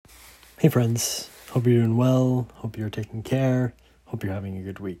Hey friends, hope you're doing well, hope you're taking care, hope you're having a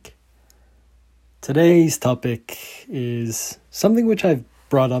good week. Today's topic is something which I've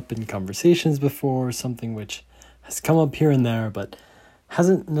brought up in conversations before, something which has come up here and there, but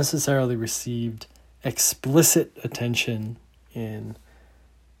hasn't necessarily received explicit attention in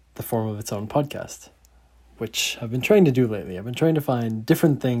the form of its own podcast, which I've been trying to do lately. I've been trying to find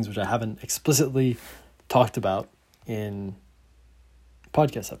different things which I haven't explicitly talked about in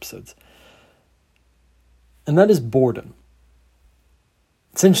podcast episodes. And that is boredom.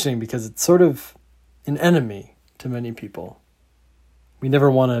 It's interesting because it's sort of an enemy to many people. We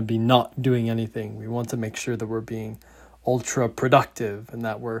never want to be not doing anything. We want to make sure that we're being ultra productive and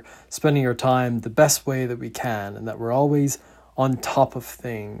that we're spending our time the best way that we can and that we're always on top of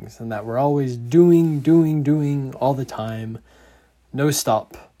things and that we're always doing all the time, no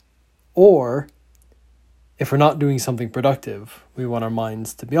stop. Or if we're not doing something productive, we want our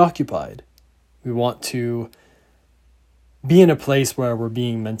minds to be occupied. We want to be in a place where we're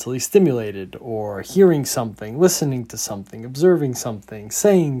being mentally stimulated or hearing something, listening to something, observing something,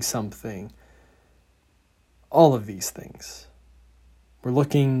 saying something. All of these things. We're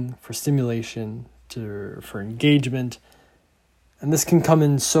looking for stimulation, for engagement, and this can come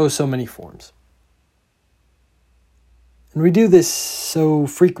in so many forms. And we do this so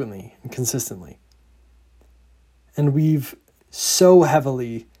frequently and consistently. And we've so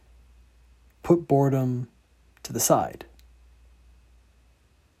heavily put boredom to the side.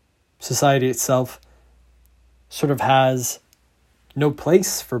 Society itself sort of has no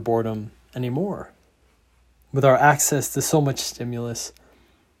place for boredom anymore. With our access to so much stimulus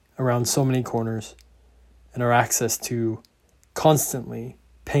around so many corners and our access to constantly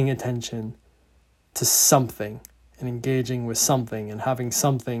paying attention to something and engaging with something and having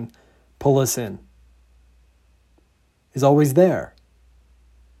something pull us in is always there.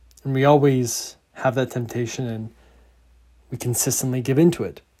 And we always have that temptation and we consistently give into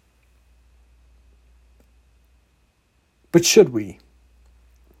it. But should we?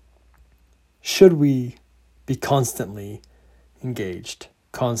 Should we be constantly engaged,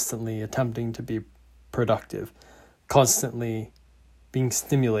 constantly attempting to be productive, constantly being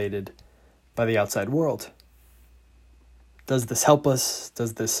stimulated by the outside world? Does this help us?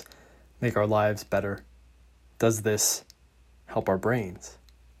 Does this make our lives better? Does this help our brains?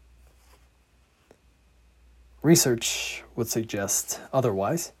 Research would suggest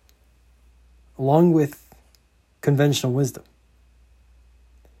otherwise, along with conventional wisdom.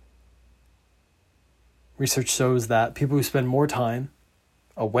 Research shows that people who spend more time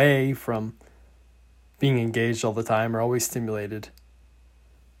away from being engaged all the time are always stimulated.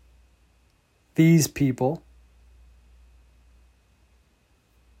 These people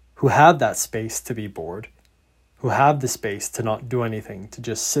who have that space to be bored, who have the space to not do anything, to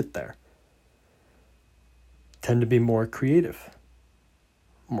just sit there, tend to be more creative,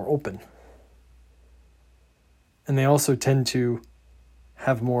 more open. And they also tend to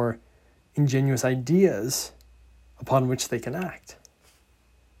have more ingenious ideas upon which they can act.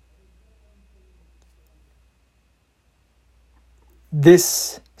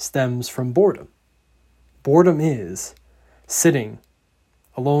 This stems from boredom. Boredom is sitting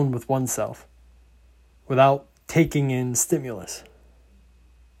alone with oneself without taking in stimulus,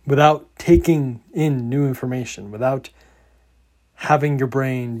 without taking in new information, without having your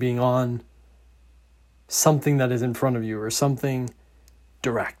brain being on something that is in front of you or something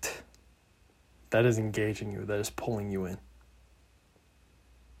direct that is engaging you, that is pulling you in.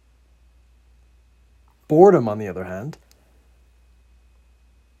 Boredom, on the other hand,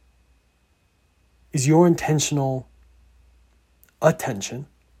 is your intentional attention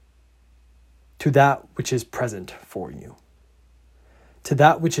to that which is present for you, to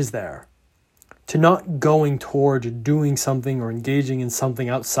that which is there, to not going toward doing something or engaging in something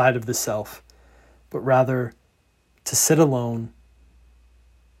outside of the self, but rather to sit alone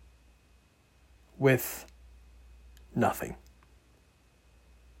with nothing.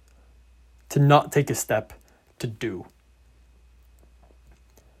 To not take a step to do.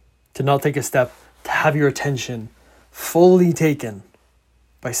 To not take a step to have your attention fully taken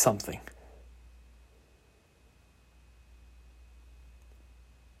by something.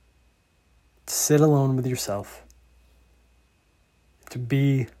 To sit alone with yourself. To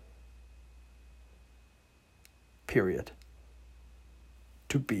be, period.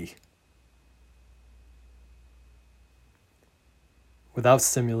 To be. Without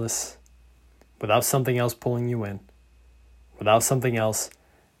stimulus, without something else pulling you in, without something else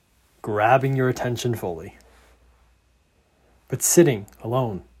grabbing your attention fully, but sitting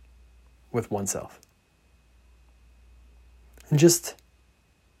alone with oneself. And just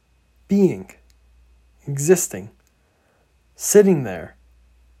being, existing, sitting there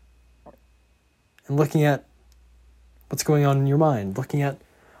and looking at what's going on in your mind, looking at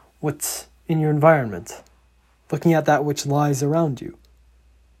what's in your environment, looking at that which lies around you.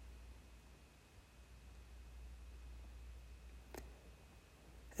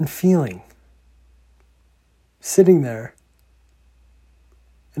 And feeling, sitting there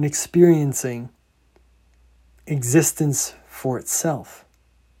and experiencing existence for itself.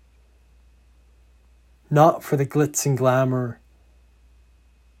 Not for the glitz and glamour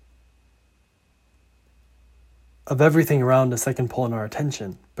of everything around us that can pull in our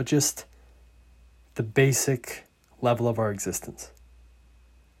attention, but just the basic level of our existence.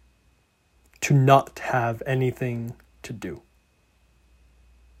 To not have anything to do.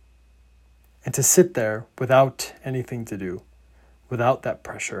 And to sit there without anything to do, without that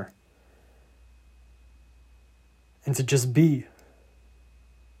pressure, and to just be.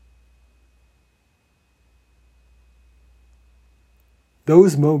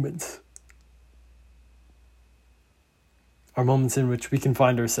 Those moments are moments in which we can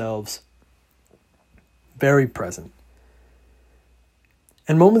find ourselves very present,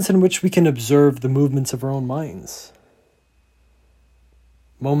 and moments in which we can observe the movements of our own minds.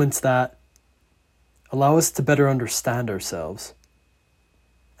 Moments that allow us to better understand ourselves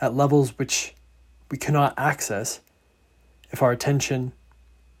at levels which we cannot access if our attention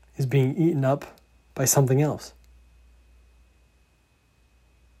is being eaten up by something else.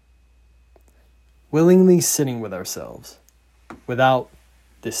 Willingly sitting with ourselves without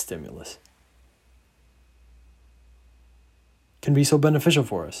this stimulus can be so beneficial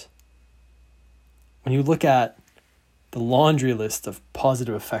for us. When you look at the laundry list of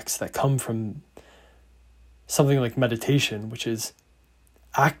positive effects that come from something like meditation, which is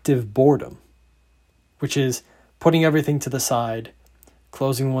active boredom, which is putting everything to the side,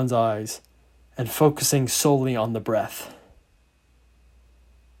 closing one's eyes, and focusing solely on the breath,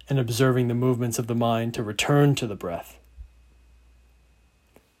 and observing the movements of the mind to return to the breath.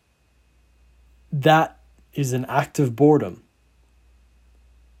 That is an active boredom.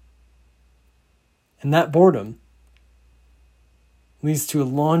 And that boredom leads to a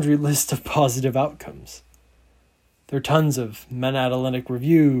laundry list of positive outcomes. There are tons of meta-analytic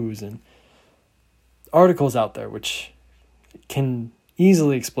reviews and articles out there which can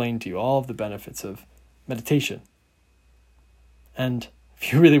easily explain to you all of the benefits of meditation. And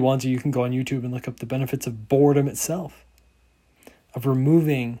if you really want to, you can go on YouTube and look up the benefits of boredom itself, of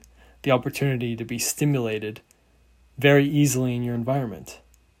removing the opportunity to be stimulated very easily in your environment.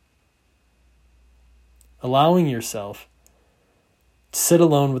 Allowing yourself to sit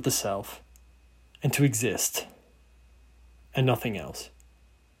alone with the self and to exist and nothing else.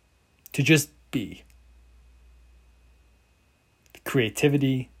 To just be. The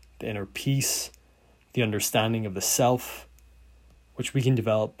creativity, the inner peace, the understanding of the self, which we can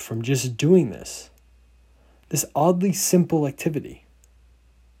develop from just doing this oddly simple activity,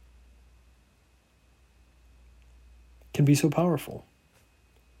 can be so powerful.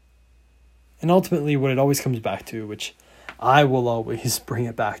 And ultimately what it always comes back to, which I will always bring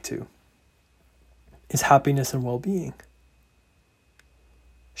it back to, is happiness and well-being.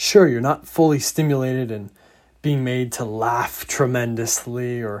 Sure, you're not fully stimulated and being made to laugh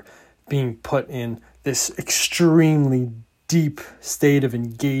tremendously or being put in this extremely deep state of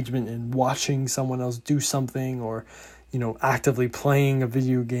engagement in watching someone else do something, or, actively playing a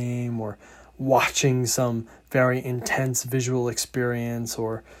video game, or watching some very intense visual experience,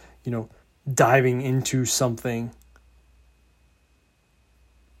 or, diving into something.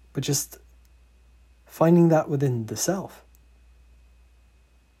 But just finding that within the self.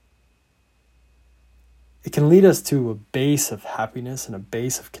 It can lead us to a base of happiness and a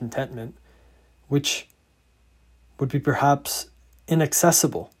base of contentment, which would be perhaps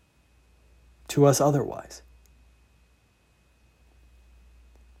inaccessible to us otherwise.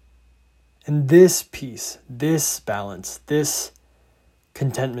 And this peace, this balance, this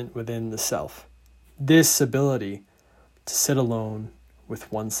contentment within the self, this ability to sit alone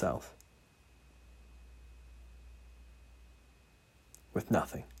with oneself, with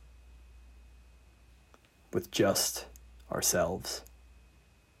nothing, with just ourselves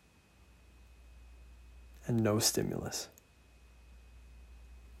and no stimulus.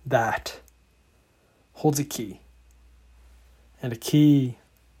 That holds a key, and a key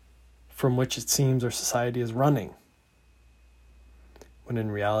from which it seems our society is running, when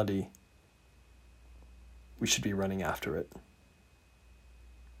in reality we should be running after it.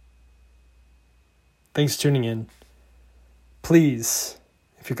 Thanks for tuning in. Please,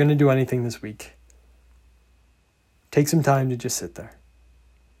 if you're going to do anything this week, take some time to just sit there.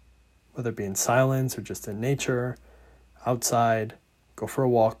 whether it be in silence or just in nature, outside, go for a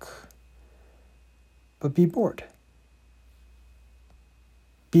walk. But be bored.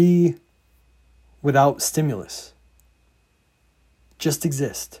 Be without stimulus. Just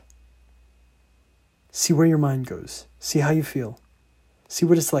exist. See where your mind goes. See how you feel. See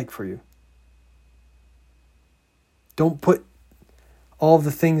what it's like for you. Don't put all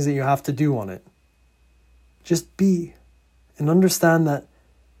the things that you have to do on it. Just be, and understand that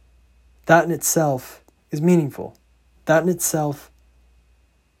that in itself is meaningful. That in itself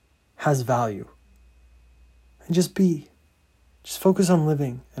has value. And just be. Just focus on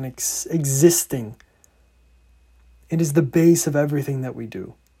living and existing. It is the base of everything that we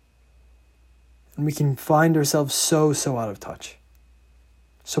do. And we can find ourselves so out of touch.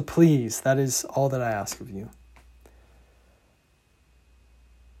 So please, that is all that I ask of you.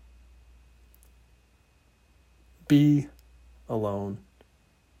 Be alone.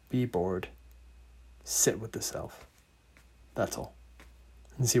 Be bored. Sit with the self. That's all.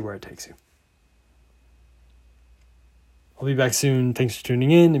 And see where it takes you. I'll be back soon. Thanks for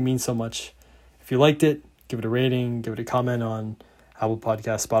tuning in. It means so much. If you liked it, give it a rating, give it a comment on Apple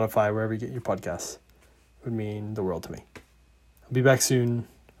Podcasts, Spotify, wherever you get your podcasts. It would mean the world to me. I'll be back soon.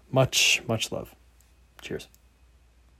 Much love. Cheers.